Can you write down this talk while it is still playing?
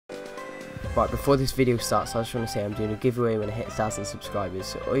Right, before this video starts, I just want to say I'm doing a giveaway when I hit 1,000 subscribers,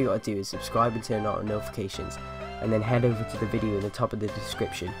 so all you gotta do is subscribe and turn on notifications, and then head over to the video in the top of the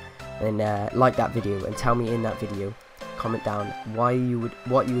description, and like that video, and tell me in that video, comment down what you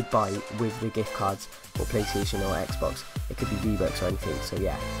would buy with the gift cards for PlayStation or Xbox. It could be V-Bucks or anything, so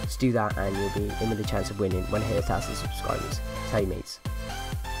yeah, just do that and you'll be in with a chance of winning when I hit 1,000 subscribers. Tell your mates.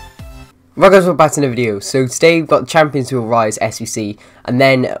 Right guys, we're back to another video. So today we've got Champions Who Will Rise SBC and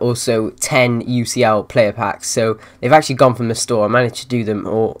then also 10 UCL player packs. So they've actually gone from the store. I managed to do them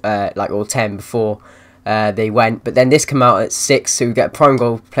all, like all 10 before they went. But then this came out at 6, so we get a Prime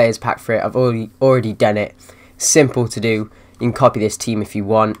Gold players pack for it. I've already done it. Simple to do. You can copy this team if you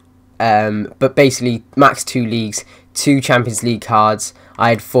want. But basically, max 2 leagues, 2 Champions League cards. I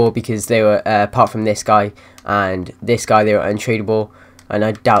had 4 because they were, apart from this guy and this guy, they were untradeable. And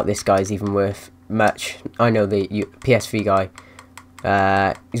I doubt this guy's even worth much. I know the PSV guy.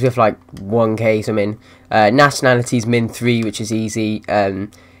 He's worth like 1k something. Nationalities min 3, which is easy.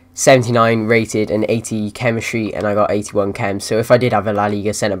 79 rated and 80 chemistry, and I got 81 chem. So if I did have a La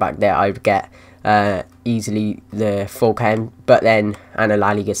Liga centre back there, I would get easily the full chem. But then, and a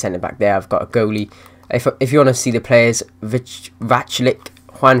La Liga centre back there, I've got a goalie. If you want to see the players, Vachlik,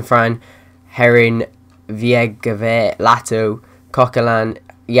 Juanfran, Heron, Viegave, Lato, Coquelin,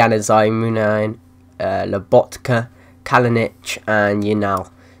 Januzaj, Munain, Lobotka, Kalinic, and Yanal.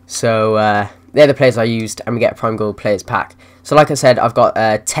 So they're the players I used, and we get a Prime Gold players pack. So like I said, I've got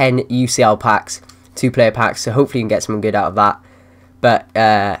 10 UCL packs, 2 player packs, so hopefully you can get something good out of that. But,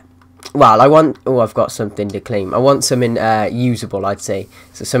 well, I want... Oh, I've got something to claim. I want something usable, I'd say.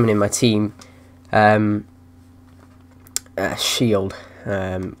 So something in my team. Shield.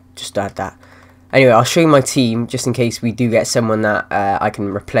 Just add that. Anyway, I'll show you my team just in case we do get someone that I can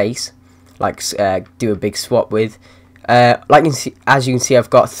replace, like do a big swap with. Like you can see, as you can see, I've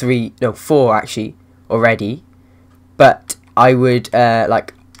got 4 actually already. But I would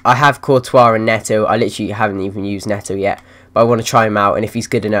like, I have Courtois and Neto. I literally haven't even used Neto yet, but I want to try him out, and if he's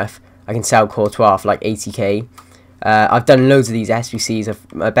good enough, I can sell Courtois for like 80k. I've done loads of these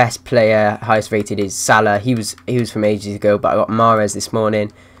SBCs. My best player, highest rated, is Salah. He was from ages ago, but I got Mahrez this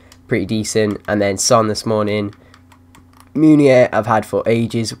morning. Pretty decent, and then Son this morning. Munier I've had for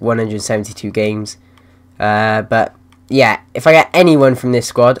ages, 172 games. But yeah, if I get anyone from this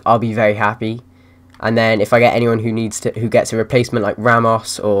squad, I'll be very happy. And then if I get anyone who gets a replacement like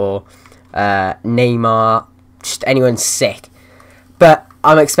Ramos or Neymar, just anyone sick. But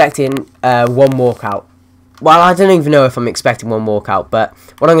I'm expecting 1 walkout. Well, I don't even know if I'm expecting 1 walkout, but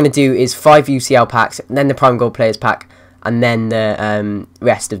what I'm going to do is 5 UCL packs, and then the Prime Gold players pack, and then the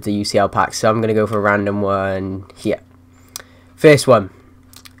rest of the UCL packs. So I'm going to go for a random one here. First one,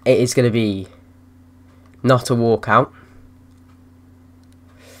 it is going to be not a walkout.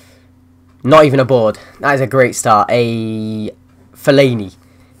 Not even a board. That is a great start. A Fellaini.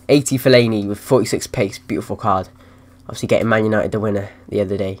 80 Fellaini with 46 pace. Beautiful card. Obviously getting Man United the winner the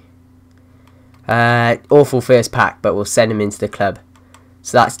other day. Awful first pack, but we'll send him into the club.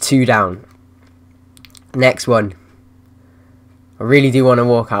 So that's 2 down. Next one. I really do want to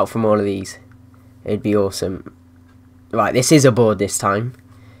walk out from all of these. It'd be awesome. Right, this is a board this time.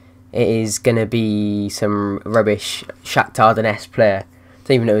 It is going to be some rubbish Shakhtar Donetsk player.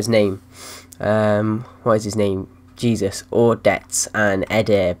 Don't even know his name. What is his name? Jesus. Ordets and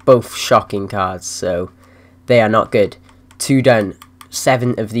Eder. Both shocking cards, so they are not good. 2 done.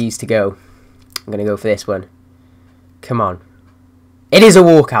 7 of these to go. I'm going to go for this one. Come on. It is a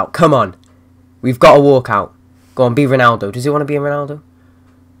walkout. Come on. We've got a walkout. Go on, be Ronaldo. Does he want to be a Ronaldo?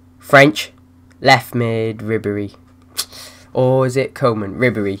 French. Left mid, Ribéry. Or is it Coman?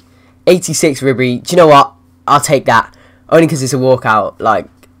 Ribéry. 86 Ribéry. Do you know what? I'll take that. Only because it's a walkout. Like,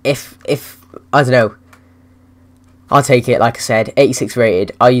 if I don't know. I'll take it, like I said. 86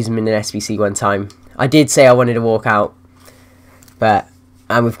 rated. I'll use him in an SBC one time. I did say I wanted a walkout.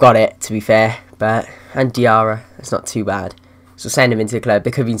 And we've got it, to be fair. And Diarra. That's not too bad. So send him into the club.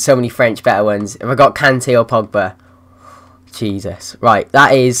 There could have been so many French better ones. If I got Kante or Pogba. Jesus. Right,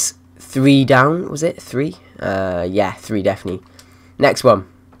 that is 3 down. Was it 3? Yeah, 3 definitely. Next one.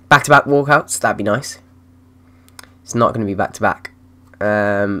 Back-to-back walkouts. That'd be nice. It's not going to be back-to-back.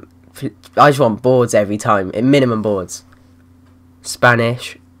 I just want boards every time. Minimum boards.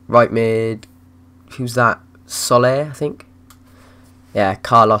 Spanish. Right mid. Who's that? Soler, I think. Yeah,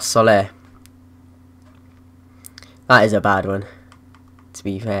 Carlos Soler. That is a bad one, to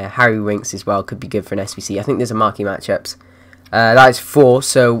be fair. Harry Winks as well could be good for an SBC. I think there's a marquee matchups. That is 4,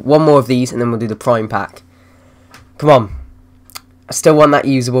 so 1 more of these and then we'll do the prime pack. Come on. I still want that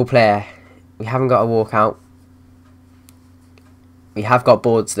usable player. We haven't got a walkout. We have got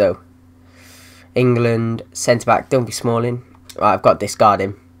boards though. England, centre-back, don't be Smalling. Right, I've got to discard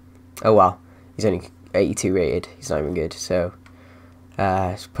him. Oh well, he's only 82 rated, he's not even good, so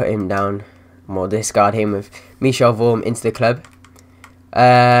let's put him down. We'll discard him with Michel Vorm into the club.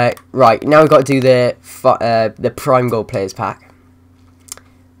 Right, now we've got to do the Prime Gold Players pack.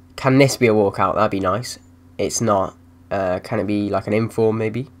 Can this be a walkout? That'd be nice. It's not. Can it be like an inform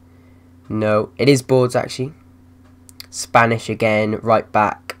maybe? No, it is boards actually. Spanish again, right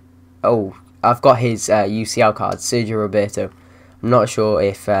back. Oh, I've got his UCL card, Sergio Roberto. I'm not sure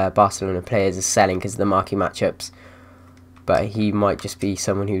if Barcelona players are selling because of the marquee matchups, but he might just be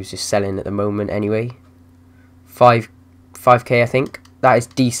someone who's just selling at the moment anyway. 5k I think. That is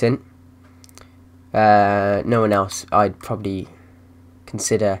decent. No one else I'd probably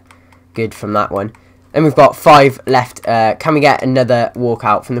consider good from that one. Then we've got 5 left. Can we get another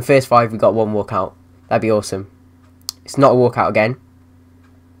walkout? From the first 5 we got 1 walkout. That'd be awesome. It's not a walkout again.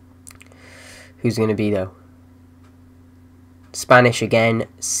 Who's going to be though? Spanish again.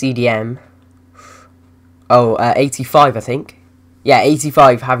 CDM. Oh, 85 I think. Yeah,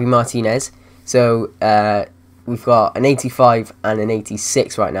 85 Javi Martinez. So we've got an 85 and an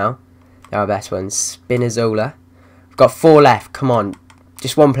 86 right now. They're our best ones. Spinazzola. We've got 4 left. Come on.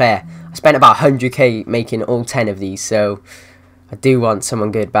 Just one player. I spent about 100k making all 10 of these, so I do want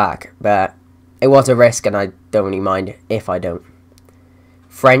someone good back. But it was a risk and I don't really mind if I don't.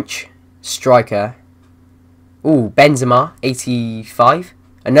 French. Striker. Ooh, Benzema. 85.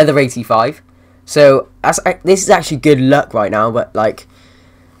 Another 85. So this is actually good luck right now, but like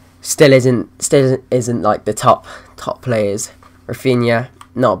still isn't like the top players. Rafinha,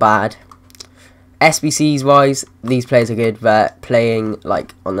 not bad. SBCs wise, these players are good, but playing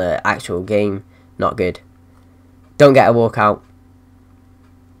like on the actual game, not good. Don't get a walkout.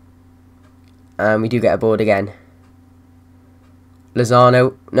 And we do get a board again.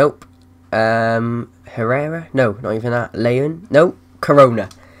 Lozano, nope. Herrera, no, not even that. Leon, nope. Corona.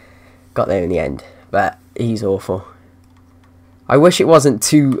 Got there in the end, but he's awful. I wish it wasn't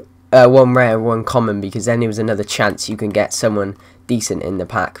 1 rare, 1 common, because then there was another chance you can get someone decent in the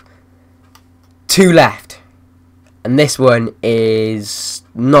pack. 2 left, and this one is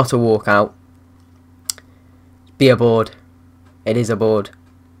not a walkout. Be a board. It is a board.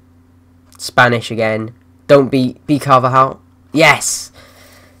 Spanish again. Don't be Carvajal. Yes.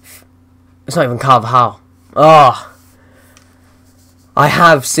 It's not even Carvajal. Oh. I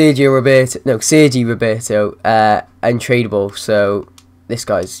have Sergi Roberto, untradeable, so this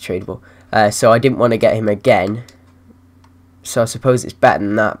guy's tradable. So I didn't want to get him again. So I suppose it's better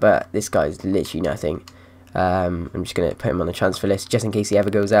than that, but this guy's literally nothing. I'm just going to put him on the transfer list just in case he ever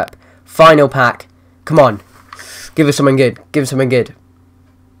goes up. Final pack. Come on. Give us something good. Give us something good.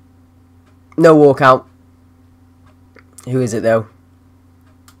 No walkout. Who is it though?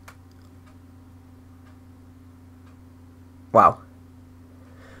 Wow.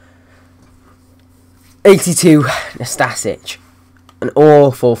 82, Nastasic. An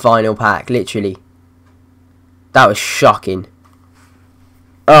awful final pack, literally. That was shocking.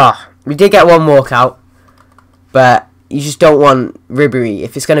 We did get 1 walkout, but you just don't want Ribery.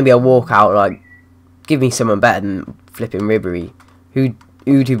 If it's going to be a walkout, like, give me someone better than flipping Ribery. Who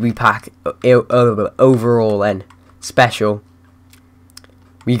did we pack overall then? Special.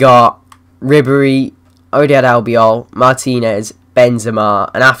 We got Ribery, Odiad Albiol, Martinez, Benzema,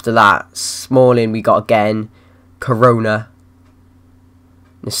 and after that, Smalling we got again, Corona,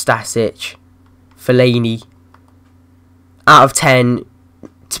 Nastasic, Fellaini. Out of 10,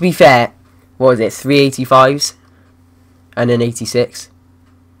 to be fair, what was it, 3 85s and an 86?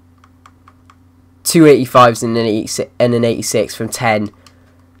 2 85s and an 86 from 10. Do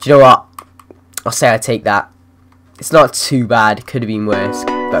you know what? I'll say I take that. It's not too bad, could have been worse,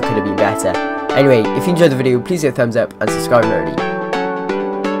 but could have been better. Anyway, if you enjoyed the video, please hit a thumbs up and subscribe already.